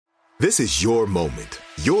This is your moment,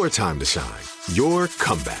 your time to shine, your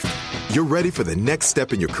comeback. You're ready for the next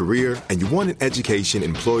step in your career, and you want an education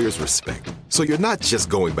employers respect. So you're not just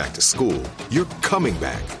going back to school, you're coming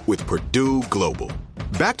back with Purdue Global.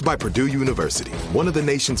 Backed by Purdue University, one of the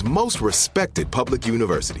nation's most respected public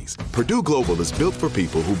universities, Purdue Global is built for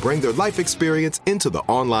people who bring their life experience into the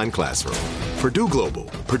online classroom. Purdue Global,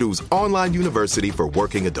 Purdue's online university for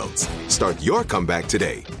working adults. Start your comeback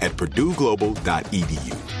today at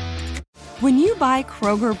purdueglobal.edu. When you buy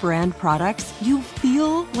Kroger brand products, you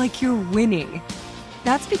feel like you're winning.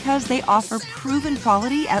 That's because they offer proven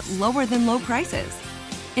quality at lower than low prices.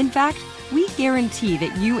 In fact, we guarantee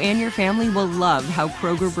that you and your family will love how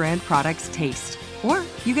Kroger brand products taste, or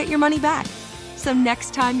you get your money back. So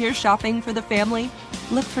next time you're shopping for the family,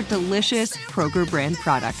 look for delicious Kroger brand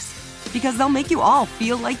products, because they'll make you all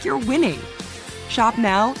feel like you're winning. Shop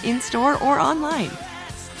now, in-store, or online.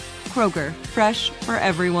 Kroger, fresh for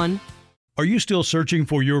everyone. Are you still searching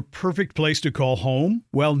for your perfect place to call home?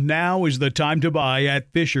 Well, now is the time to buy at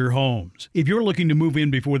Fisher Homes. If you're looking to move in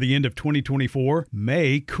before the end of 2024,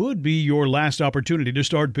 May could be your last opportunity to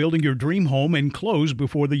start building your dream home and close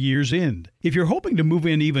before the year's end. If you're hoping to move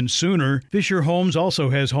in even sooner, Fisher Homes also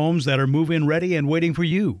has homes that are move-in ready and waiting for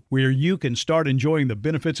you, where you can start enjoying the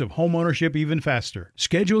benefits of homeownership even faster.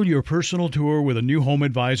 Schedule your personal tour with a new home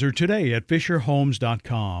advisor today at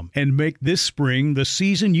FisherHomes.com and make this spring the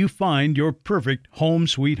season you find your perfect home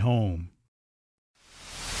sweet home.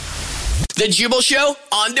 The Jubal Show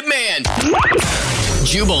on demand.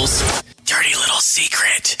 Jubal's dirty little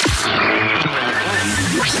secret.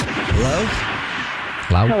 Hello?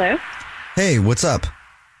 Hello? Hey, what's up?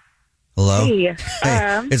 Hello? Hey.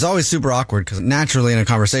 It's always super awkward because naturally in a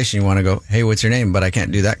conversation you want to go, hey, what's your name? But I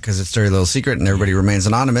can't do that because it's dirty little secret and everybody remains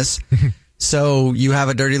anonymous. So you have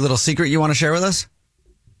a dirty little secret you want to share with us?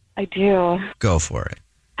 I do. Go for it.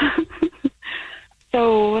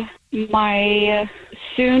 So my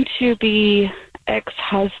soon-to-be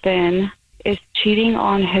ex-husband is cheating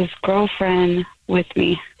on his girlfriend with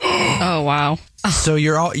me. Oh, wow. So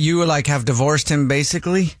you like have divorced him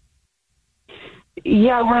basically?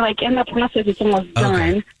 Yeah, we're like in the process. It's almost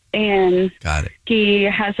done. And Got it. he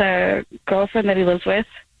has a girlfriend that he lives with.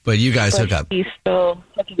 But you guys but hook up. He's still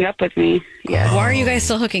hooking up with me. Yeah. Why are you guys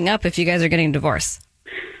still hooking up if you guys are getting divorced?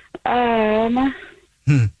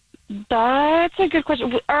 That's a good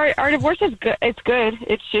question. Our divorce is good. It's good.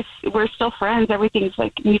 It's just we're still friends. Everything's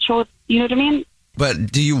like mutual. You know what I mean? But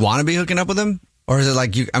do you want to be hooking up with him? Or is it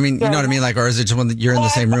like you, I mean, you know what I mean? Like, or is it just when you're in the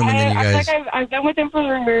same room and then you guys... I've been with him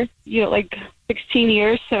for, like 16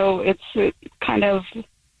 years, so it's kind of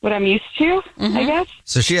what I'm used to, I guess.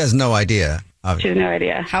 So she has no idea. She has no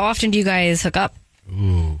idea. How often do you guys hook up?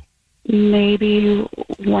 Ooh. Maybe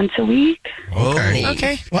once a week.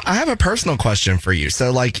 Okay. Well, I have a personal question for you.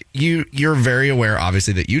 So, like, you're very aware,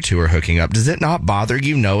 obviously, that you two are hooking up. Does it not bother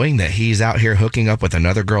you knowing that he's out here hooking up with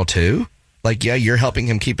another girl, too? Like, yeah, you're helping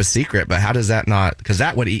him keep a secret, but how does that not... Because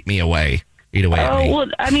that would eat away at me. Well,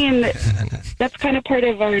 I mean, that's kind of part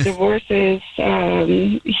of our divorce is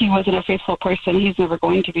he wasn't a faithful person. He's never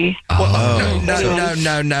going to be.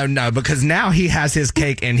 No, because now he has his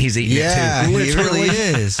cake and he's eating it too. He really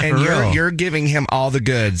is. And you're giving him all the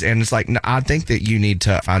goods, and it's like, no, I think that you need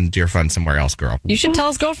to find your fun somewhere else, girl. You should tell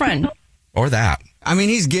his girlfriend. Or that. I mean,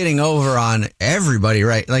 he's getting over on everybody,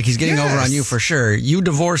 right? Like, he's getting over on you for sure. You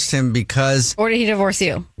divorced him because... Or did he divorce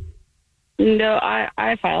you? No,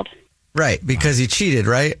 I filed. Right, because he cheated,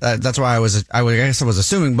 right? That's why I guess I was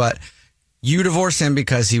assuming, but you divorced him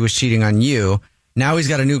because he was cheating on you. Now he's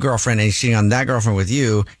got a new girlfriend and he's cheating on that girlfriend with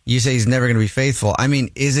you. You say he's never going to be faithful. I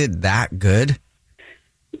mean, is it that good?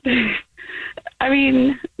 I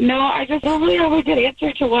mean, no, I just don't really have a good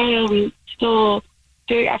answer to why I'm still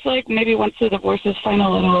doing. I feel like maybe once the divorce is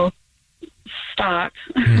final, it'll stop.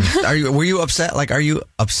 Were you upset? Like, are you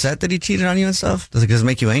upset that he cheated on you and stuff? Does it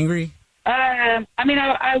make you angry? I mean,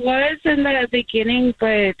 I was in the beginning,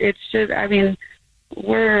 but it's just, I mean,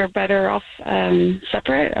 we're better off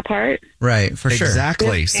separate, apart. Right, for sure.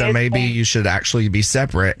 Exactly. So maybe you should actually be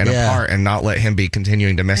separate and apart and not let him be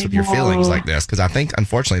continuing to mess with your feelings like this. Because I think,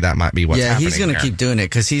 unfortunately, that might be what's happening. Yeah, he's going to keep doing it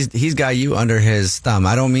because he's got you under his thumb.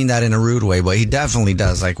 I don't mean that in a rude way, but he definitely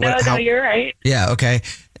does. Like, No, you're right. Yeah, okay.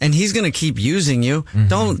 And he's going to keep using you.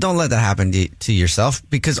 Mm-hmm. Don't let that happen to yourself,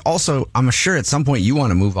 because also I'm sure at some point you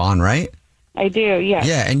want to move on, right? I do, yeah.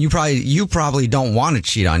 Yeah, and you probably don't want to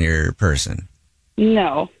cheat on your person.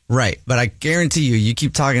 No. Right, but I guarantee you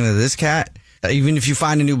keep talking to this cat, even if you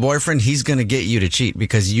find a new boyfriend, he's going to get you to cheat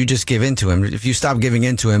because you just give in to him. If you stop giving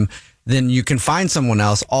in to him, then you can find someone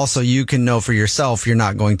else. Also, you can know for yourself you're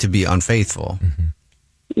not going to be unfaithful. Mm-hmm.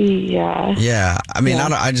 Yeah. Yeah. I mean,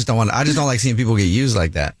 I just don't like seeing people get used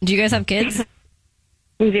like that. Do you guys have kids?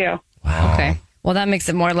 We do. Wow. Okay. Well, that makes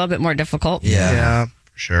it a little bit more difficult. Yeah,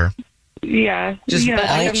 for sure. Yeah. Just- yeah, But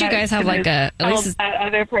like, don't I'm you guys not have like gonna at least help that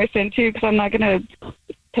other person too, because I'm not going to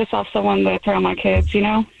piss off someone that's around my kids, you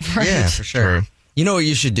know? Yeah, for sure. True. You know what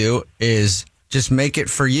you should do is just make it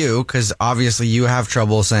for you, because obviously you have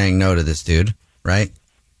trouble saying no to this dude, right?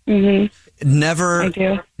 Mm-hmm. Never I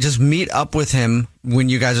do. just meet up with him when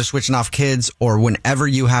you guys are switching off kids, or whenever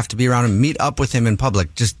you have to be around him. Meet up with him in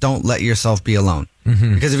public. Just don't let yourself be alone.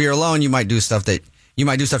 Because if you're alone, you might do stuff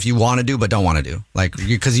you want to do but don't want to do. Like,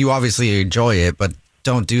 because you obviously enjoy it, but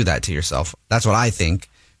don't do that to yourself. That's what I think.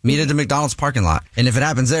 Meet at the McDonald's parking lot, and if it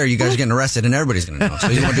happens there, you guys are getting arrested, and everybody's going to know. So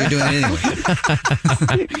you won't be doing it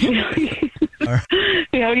anyway.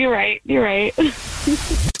 Yeah, you're right. You're right.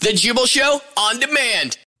 The Jubal Show on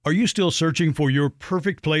demand. Are you still searching for your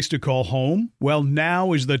perfect place to call home? Well,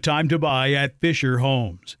 now is the time to buy at Fisher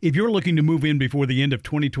Homes. If you're looking to move in before the end of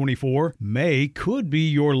 2024, May could be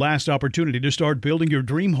your last opportunity to start building your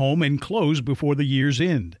dream home and close before the year's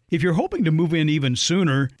end. If you're hoping to move in even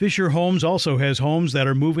sooner, Fisher Homes also has homes that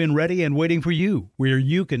are move-in ready and waiting for you, where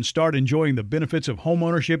you can start enjoying the benefits of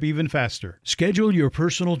homeownership even faster. Schedule your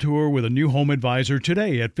personal tour with a new home advisor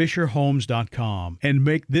today at FisherHomes.com and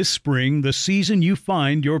make this spring the season you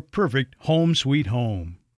find your perfect home sweet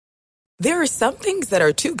home. There are some things that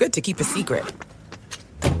are too good to keep a secret.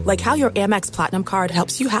 Like how your Amex Platinum card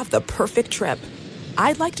helps you have the perfect trip.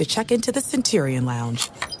 I'd like to check into the Centurion Lounge.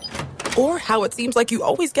 Or how it seems like you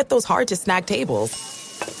always get those hard-to-snag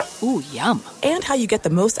tables. Ooh, yum. And how you get the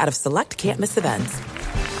most out of select can't-miss events.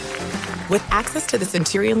 With access to the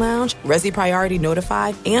Centurion Lounge, Resi Priority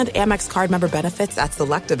Notified, and Amex card member benefits at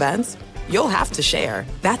select events, you'll have to share.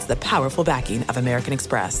 That's the powerful backing of American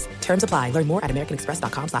Express. Terms apply. Learn more at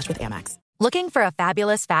americanexpress.com/withAmex. Looking for a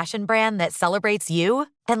fabulous fashion brand that celebrates you?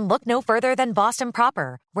 Then look no further than Boston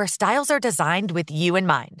Proper, where styles are designed with you in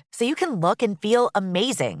mind, so you can look and feel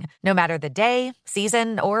amazing, no matter the day,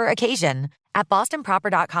 season, or occasion. At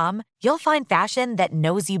BostonProper.com, you'll find fashion that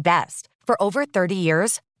knows you best. For over 30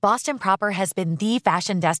 years, Boston Proper has been the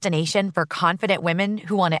fashion destination for confident women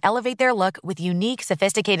who want to elevate their look with unique,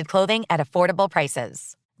 sophisticated clothing at affordable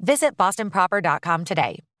prices. Visit BostonProper.com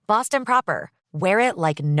today. Boston Proper. Wear it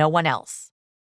like no one else.